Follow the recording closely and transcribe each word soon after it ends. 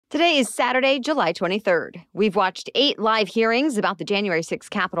Today is Saturday, July 23rd. We've watched 8 live hearings about the January 6th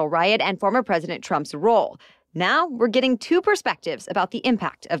Capitol riot and former President Trump's role. Now we're getting 2 perspectives about the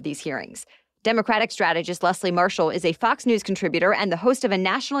impact of these hearings. Democratic strategist Leslie Marshall is a Fox News contributor and the host of a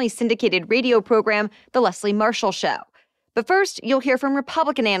nationally syndicated radio program, The Leslie Marshall Show. But first, you'll hear from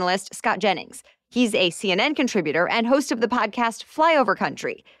Republican analyst Scott Jennings. He's a CNN contributor and host of the podcast Flyover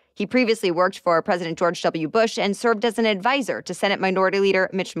Country. He previously worked for President George W. Bush and served as an advisor to Senate Minority Leader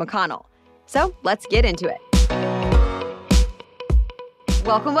Mitch McConnell. So let's get into it.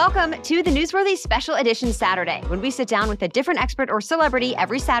 Welcome to the Newsworthy Special Edition Saturday, when we sit down with a different expert or celebrity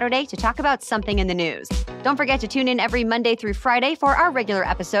every Saturday to talk about something in the news. Don't forget to tune in every Monday through Friday for our regular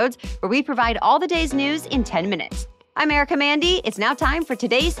episodes, where we provide all the day's news in 10 minutes. I'm Erica Mandy. It's now time for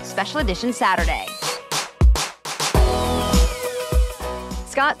today's Special Edition Saturday.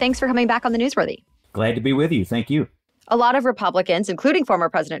 Scott, thanks for coming back on the Newsworthy. Glad to be with you. Thank you. A lot of Republicans, including former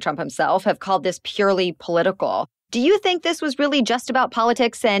President Trump himself, have called this purely political. Do you think this was really just about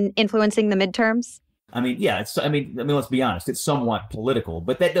politics and influencing the midterms? Let's be honest. It's somewhat political,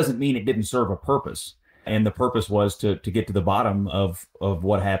 but that doesn't mean it didn't serve a purpose. And the purpose was to get to the bottom of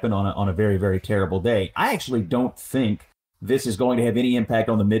what happened on a very, very terrible day. I actually don't think this is going to have any impact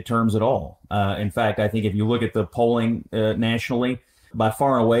on the midterms at all. In fact, I think if you look at the polling nationally, by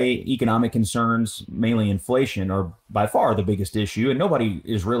far and away, economic concerns, mainly inflation, are by far the biggest issue. And nobody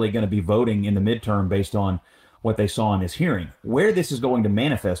is really going to be voting in the midterm based on what they saw in this hearing. Where this is going to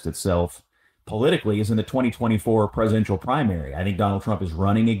manifest itself politically is in the 2024 presidential primary. I think Donald Trump is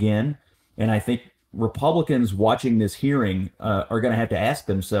running again. And I think Republicans watching this hearing are going to have to ask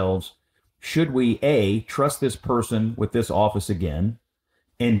themselves, should we, A, trust this person with this office again?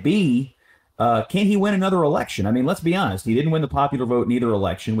 And B, can he win another election? I mean, let's be honest. He didn't win the popular vote in either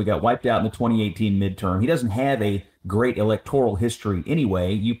election. We got wiped out in the 2018 midterm. He doesn't have a great electoral history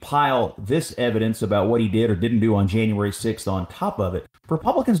anyway. You pile this evidence about what he did or didn't do on January 6th on top of it.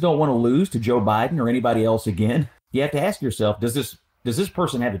 Republicans don't want to lose to Joe Biden or anybody else again. You have to ask yourself, does this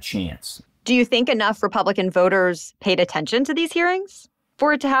person have a chance? Do you think enough Republican voters paid attention to these hearings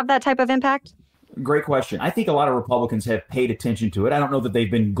for it to have that type of impact? Great question. I think a lot of Republicans have paid attention to it. I don't know that they've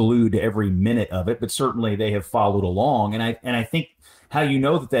been glued to every minute of it, but certainly they have followed along. And I think how you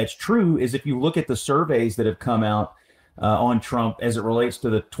know that that's true is if you look at the surveys that have come out on Trump as it relates to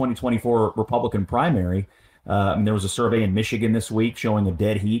the 2024 Republican primary. There was a survey in Michigan this week showing a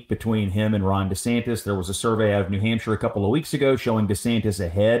dead heat between him and Ron DeSantis. There was a survey out of New Hampshire a couple of weeks ago showing DeSantis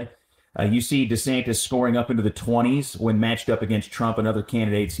ahead. You see DeSantis scoring up into the 20s when matched up against Trump and other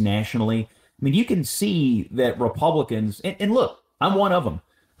candidates nationally. I mean, you can see that Republicans, and look, I'm one of them,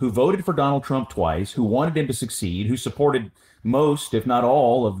 who voted for Donald Trump twice, who wanted him to succeed, who supported most, if not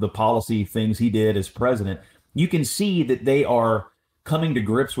all, of the policy things he did as president. You can see that they are coming to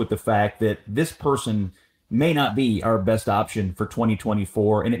grips with the fact that this person may not be our best option for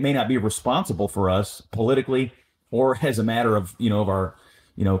 2024, and it may not be responsible for us politically or as a matter of, of our,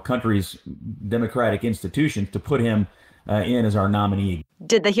 country's democratic institutions to put him in as our nominee.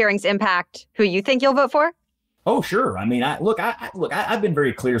 Did the hearings impact who you think you'll vote for? Oh, sure. I mean, I've been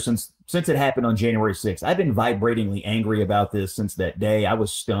very clear since it happened on January 6th. I've been vibratingly angry about this since that day. I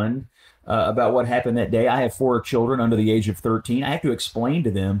was stunned about what happened that day. I have 4 children under the age of 13. I have to explain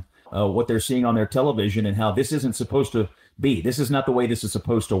to them what they're seeing on their television and how this isn't supposed to be. This is not the way this is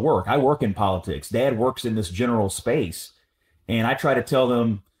supposed to work. I work in politics. Dad works in this general space. And I try to tell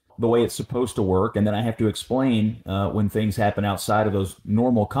them the way it's supposed to work, and then I have to explain when things happen outside of those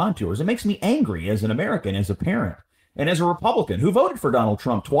normal contours. It makes me angry as an American, as a parent, and as a Republican who voted for Donald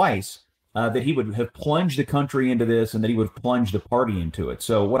Trump twice, that he would have plunged the country into this and that he would have plunged the party into it.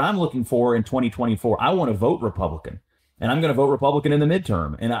 So what I'm looking for in 2024, I want to vote Republican, and I'm going to vote Republican in the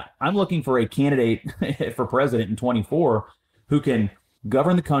midterm. And I'm looking for a candidate for president in 24 who can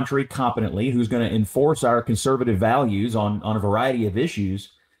govern the country competently, who's going to enforce our conservative values on a variety of issues,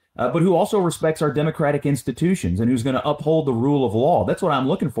 but who also respects our democratic institutions and who's going to uphold the rule of law. That's what I'm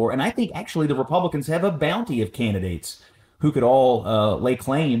looking for. And I think actually the Republicans have a bounty of candidates who could all lay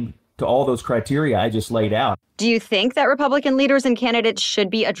claim to all those criteria I just laid out. Do you think that Republican leaders and candidates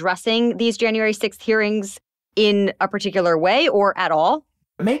should be addressing these January 6th hearings in a particular way or at all?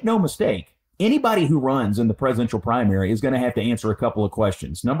 Make no mistake, anybody who runs in the presidential primary is going to have to answer a couple of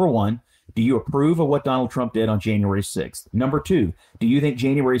questions. Number one, do you approve of what Donald Trump did on January 6th? Number two, do you think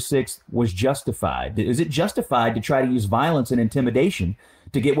January 6th was justified? Is it justified to try to use violence and intimidation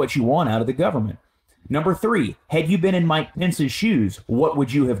to get what you want out of the government? Number three, had you been in Mike Pence's shoes, what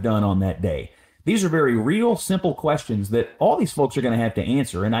would you have done on that day? These are very real, simple questions that all these folks are going to have to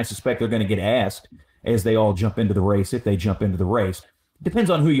answer, and I suspect they're going to get asked as they all jump into the race, if they jump into the race. Depends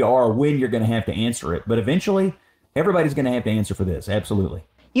on who you are, when you're going to have to answer it. But eventually, everybody's going to have to answer for this. Absolutely.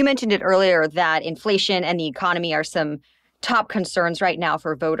 You mentioned it earlier that inflation and the economy are some top concerns right now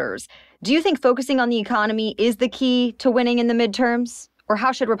for voters. Do you think focusing on the economy is the key to winning in the midterms? Or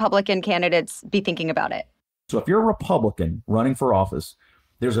how should Republican candidates be thinking about it? So if you're a Republican running for office,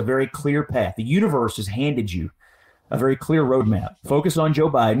 there's a very clear path. The universe has handed you a very clear roadmap. Focus on Joe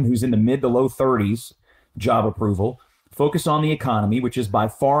Biden, who's in the mid to low 30s job approval. Focus on the economy, which is by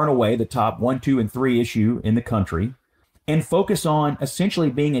far and away the top 1, 2, and 3 issue in the country. And focus on essentially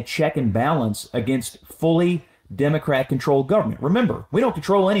being a check and balance against fully Democrat-controlled government. Remember, we don't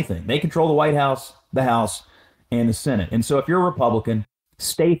control anything. They control the White House, the House, and the Senate. And so if you're a Republican,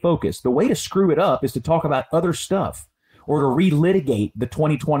 stay focused. The way to screw it up is to talk about other stuff or to relitigate the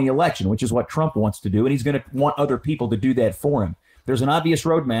 2020 election, which is what Trump wants to do. And he's going to want other people to do that for him. There's an obvious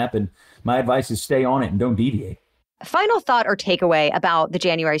roadmap, and my advice is stay on it and don't deviate. Final thought or takeaway about the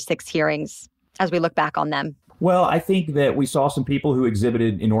January 6th hearings as we look back on them? Well, I think that we saw some people who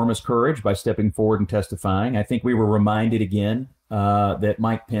exhibited enormous courage by stepping forward and testifying. I think we were reminded again that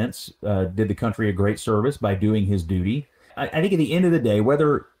Mike Pence did the country a great service by doing his duty. I think at the end of the day,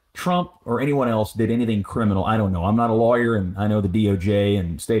 whether Trump or anyone else did anything criminal, I don't know. I'm not a lawyer, and I know the DOJ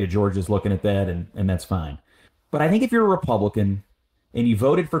and state of Georgia is looking at that, and that's fine. But I think if you're a Republican and you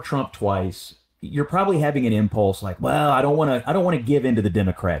voted for Trump twice, you're probably having an impulse like, well, I don't want to give in to the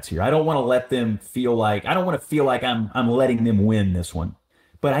Democrats here. I don't want to let them feel like, I don't want to feel like I'm letting them win this one.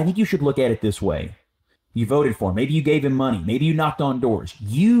 But I think you should look at it this way. You voted for him. Maybe you gave him money. Maybe you knocked on doors.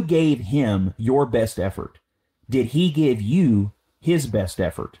 You gave him your best effort. Did he give you his best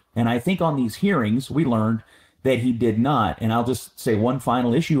effort? And I think on these hearings, we learned that he did not. And I'll just say one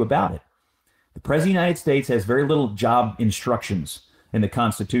final issue about it. The President of the United States has very little job instructions in the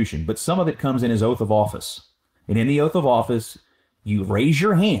Constitution, but some of it comes in his oath of office. And in the oath of office, you raise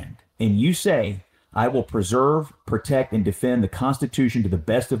your hand and you say, I will preserve, protect, and defend the Constitution to the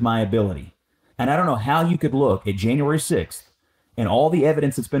best of my ability. And I don't know how you could look at January 6th and all the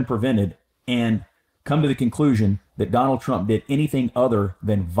evidence that's been presented and come to the conclusion that Donald Trump did anything other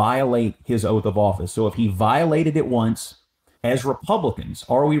than violate his oath of office. So if he violated it once, as Republicans,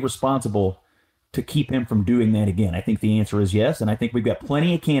 are we responsible to keep him from doing that again? I think the answer is yes. And I think we've got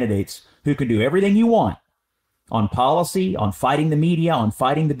plenty of candidates who can do everything you want on policy, on fighting the media, on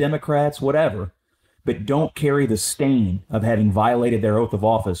fighting the Democrats, whatever, but don't carry the stain of having violated their oath of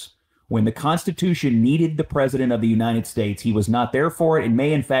office. When the Constitution needed the President of the United States, he was not there for it and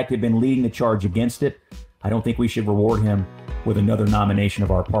may in fact have been leading the charge against it. I don't think we should reward him with another nomination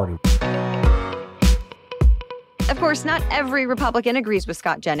of our party. Of course, not every Republican agrees with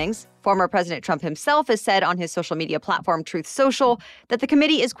Scott Jennings. Former President Trump himself has said on his social media platform Truth Social that the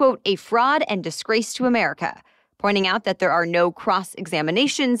committee is, quote, a fraud and disgrace to America, pointing out that there are no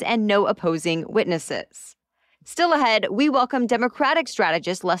cross-examinations and no opposing witnesses. Still ahead, we welcome Democratic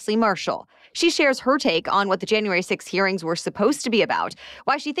strategist Leslie Marshall. She shares her take on what the January 6 hearings were supposed to be about,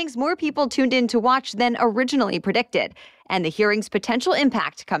 why she thinks more people tuned in to watch than originally predicted, and the hearings' potential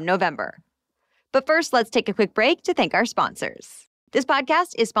impact come November. But first, let's take a quick break to thank our sponsors. This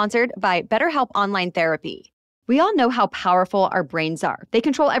podcast is sponsored by BetterHelp Online Therapy. We all know how powerful our brains are. They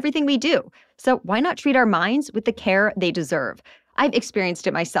control everything we do. So why not treat our minds with the care they deserve? I've experienced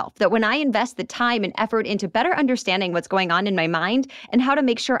it myself, that when I invest the time and effort into better understanding what's going on in my mind and how to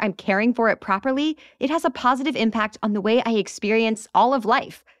make sure I'm caring for it properly, it has a positive impact on the way I experience all of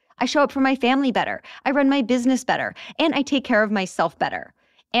life. I show up for my family better, I run my business better, and I take care of myself better.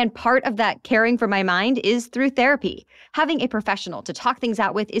 And part of that caring for my mind is through therapy. Having a professional to talk things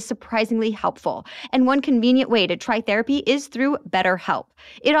out with is surprisingly helpful. And one convenient way to try therapy is through BetterHelp.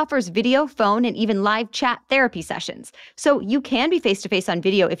 It offers video, phone, and even live chat therapy sessions. So you can be face-to-face on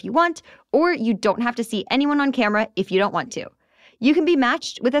video if you want, or you don't have to see anyone on camera if you don't want to. You can be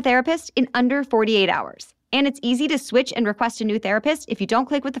matched with a therapist in under 48 hours. And it's easy to switch and request a new therapist if you don't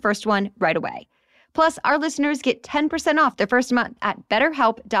click with the first one right away. Plus, our listeners get 10% off their first month at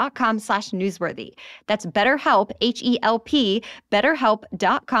betterhelp.com/newsworthy. That's BetterHelp, H-E-L-P,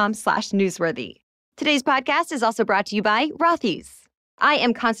 betterhelp.com/newsworthy. Today's podcast is also brought to you by Rothy's. I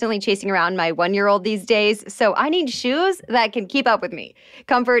am constantly chasing around my 1-year-old these days, so I need shoes that can keep up with me.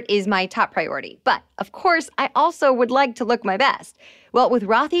 Comfort is my top priority, but of course, I also would like to look my best. Well, with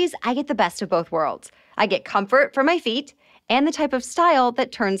Rothy's, I get the best of both worlds. I get comfort for my feet and the type of style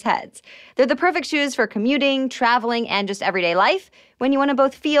that turns heads. They're the perfect shoes for commuting, traveling, and just everyday life when you want to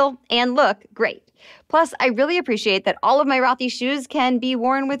both feel and look great. Plus, I really appreciate that all of my Rothy's shoes can be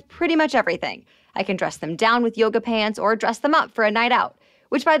worn with pretty much everything. I can dress them down with yoga pants or dress them up for a night out.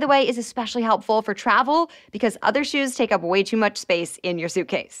 which, by the way, is especially helpful for travel because other shoes take up way too much space in your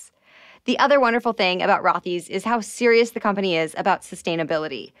suitcase. The other wonderful thing about Rothy's is how serious the company is about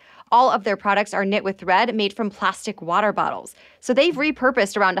sustainability. All of their products are knit with thread made from plastic water bottles. So they've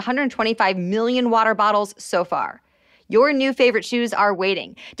repurposed around 125 million water bottles so far. Your new favorite shoes are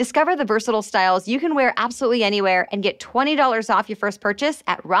waiting. Discover the versatile styles you can wear absolutely anywhere and get $20 off your first purchase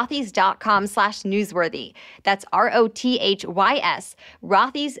at rothys.com/newsworthy. That's ROTHYS,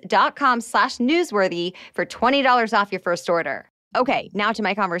 rothys.com/newsworthy for $20 off your first order. Okay, now to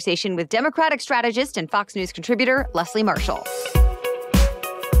my conversation with Democratic strategist and Fox News contributor, Leslie Marshall.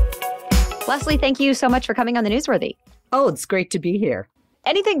 Leslie, thank you so much for coming on the Newsworthy. Oh, it's great to be here.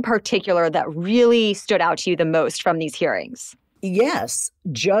 Anything particular that really stood out to you the most from these hearings? Yes,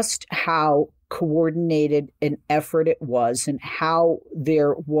 just how coordinated an effort it was and how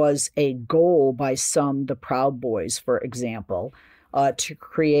there was a goal by some, the Proud Boys, for example, to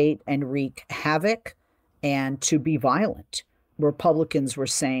create and wreak havoc and to be violent. Republicans were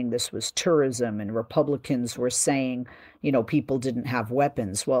saying this was tourism, and Republicans were saying, people didn't have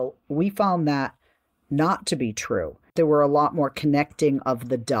weapons. Well, we found that not to be true. There were a lot more connecting of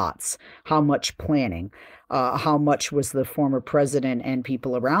the dots. How much planning? How much was the former president and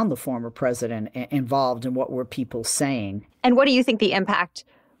people around the former president involved, and what were people saying? And what do you think the impact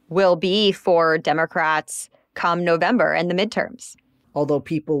will be for Democrats come November and the midterms? Although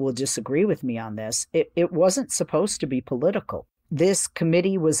people will disagree with me on this, it wasn't supposed to be political. This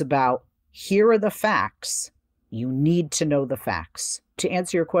committee was about, here are the facts. You need to know the facts. To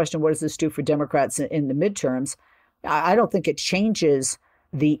answer your question, what does this do for Democrats in the midterms? I don't think it changes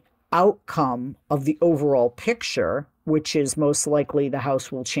the outcome of the overall picture, which is most likely the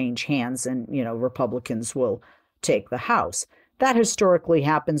House will change hands and, Republicans will take the House. That historically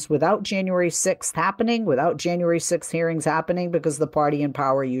happens without January 6th happening, without January 6th hearings happening, because the party in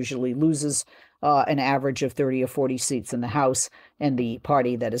power usually loses an average of 30 or 40 seats in the House, and the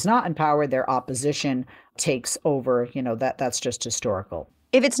party that is not in power, their opposition, takes over. That's just historical.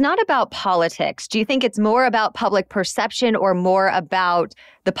 If it's not about politics, do you think it's more about public perception or more about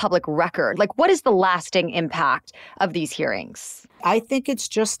the public record? Like, what is the lasting impact of these hearings? I think it's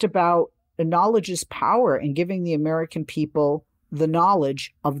just about knowledge is power and giving the American people the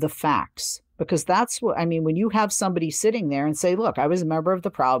knowledge of the facts. Because that's what, when you have somebody sitting there and say, look, I was a member of the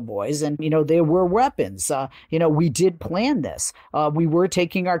Proud Boys and, there were weapons. We did plan this. We were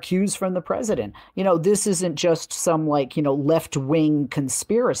taking our cues from the president. This isn't just some left-wing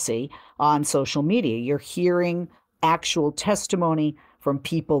conspiracy on social media. You're hearing actual testimony from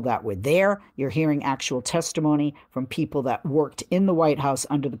people that were there. You're hearing actual testimony from people that worked in the White House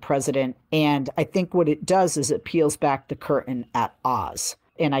under the president. And I think what it does is it peels back the curtain at Oz.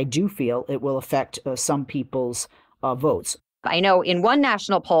 And I do feel it will affect some people's votes. I know in one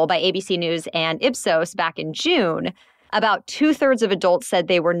national poll by ABC News and Ipsos back in June, about 2/3 of adults said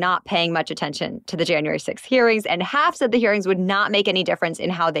they were not paying much attention to the January 6th hearings, and half said the hearings would not make any difference in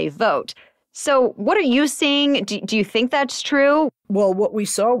how they vote. So what are you seeing? Do you think that's true? Well, what we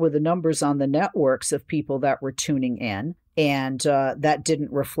saw were the numbers on the networks of people that were tuning in. And that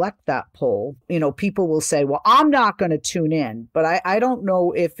didn't reflect that poll. People will say, well, I'm not going to tune in. But I don't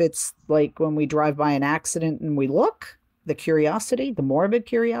know if it's like when we drive by an accident and we look, the curiosity, the morbid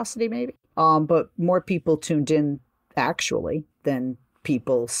curiosity maybe. But more people tuned in actually than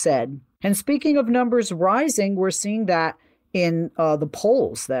people said. And speaking of numbers rising, we're seeing that in the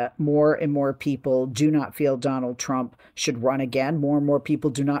polls that more and more people do not feel Donald Trump should run again. More and more people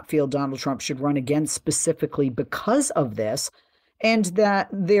do not feel Donald Trump should run again specifically because of this. And that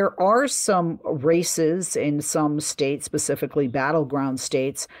there are some races in some states, specifically battleground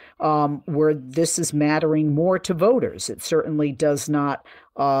states, where this is mattering more to voters. It certainly does not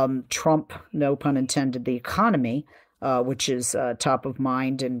trump, no pun intended, the economy, which is top of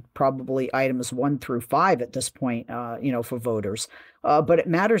mind and probably items 1 through 5 at this point, for voters. But it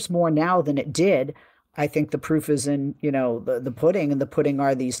matters more now than it did. I think the proof is in, the pudding, and the pudding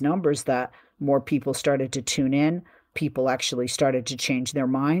are these numbers that more people started to tune in. People actually started to change their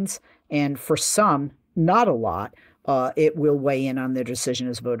minds. And for some, not a lot, it will weigh in on their decision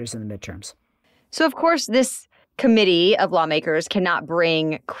as voters in the midterms. So, of course, this committee of lawmakers cannot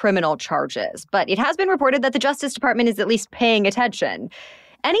bring criminal charges, but it has been reported that the Justice Department is at least paying attention.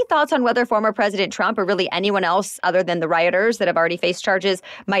 Any thoughts on whether former President Trump or really anyone else other than the rioters that have already faced charges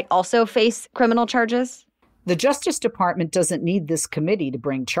might also face criminal charges? The Justice Department doesn't need this committee to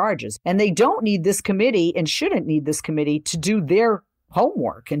bring charges, and they don't need this committee and shouldn't need this committee to do their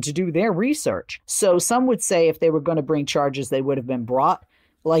homework and to do their research. So some would say if they were going to bring charges, they would have been brought.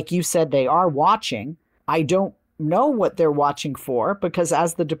 Like you said, they are watching. I don't know what they're watching for, because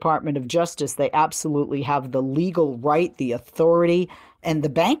as the Department of Justice, they absolutely have the legal right, the authority, and the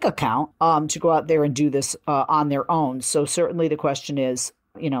bank account to go out there and do this on their own. So certainly the question is,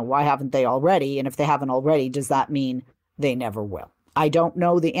 why haven't they already? And if they haven't already, does that mean they never will? I don't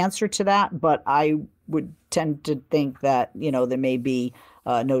know the answer to that, but I would tend to think that, there may be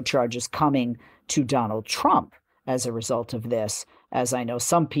no charges coming to Donald Trump as a result of this, as I know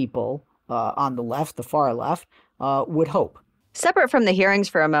some people on the left, the far left, would hope. Separate from the hearings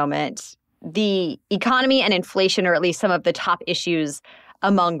for a moment, the economy and inflation are at least some of the top issues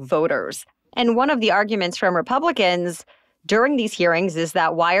among voters. And one of the arguments from Republicans during these hearings is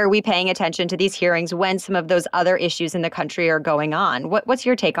that why are we paying attention to these hearings when some of those other issues in the country are going on? What's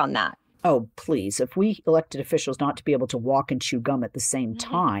your take on that? Oh, please. If we elected officials not to be able to walk and chew gum at the same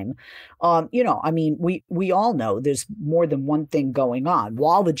time, we all know there's more than one thing going on.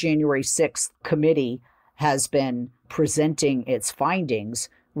 While the January 6th committee has been presenting its findings,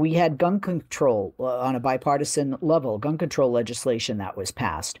 we had gun control on a bipartisan level, gun control legislation that was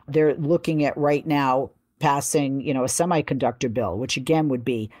passed. They're looking at right now passing, a semiconductor bill, which again would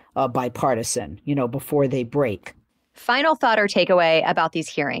be bipartisan, before they break. Final thought or takeaway about these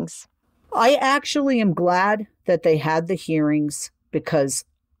hearings? I actually am glad that they had the hearings because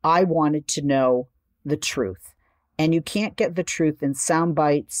I wanted to know the truth. And you can't get the truth in sound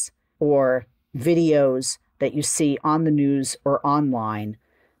bites or videos that you see on the news or online.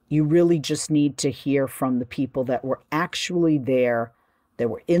 You really just need to hear from the people that were actually there, that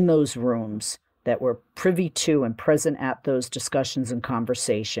were in those rooms, that were privy to and present at those discussions and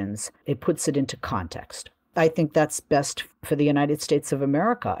conversations. It puts it into context. I think that's best for the United States of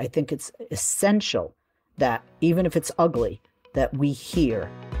America. I think it's essential that even if it's ugly, that we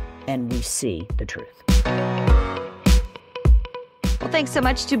hear and we see the truth. Well, thanks so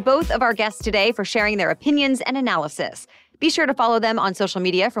much to both of our guests today for sharing their opinions and analysis. Be sure to follow them on social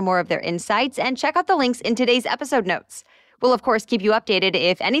media for more of their insights and check out the links in today's episode notes. We'll, of course, keep you updated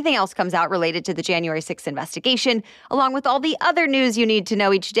if anything else comes out related to the January 6th investigation, along with all the other news you need to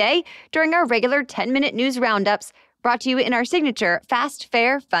know each day during our regular 10-minute news roundups, brought to you in our signature fast,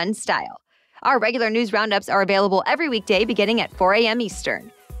 fair, fun style. Our regular news roundups are available every weekday beginning at 4 a.m.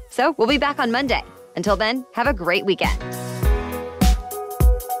 Eastern. So we'll be back on Monday. Until then, have a great weekend.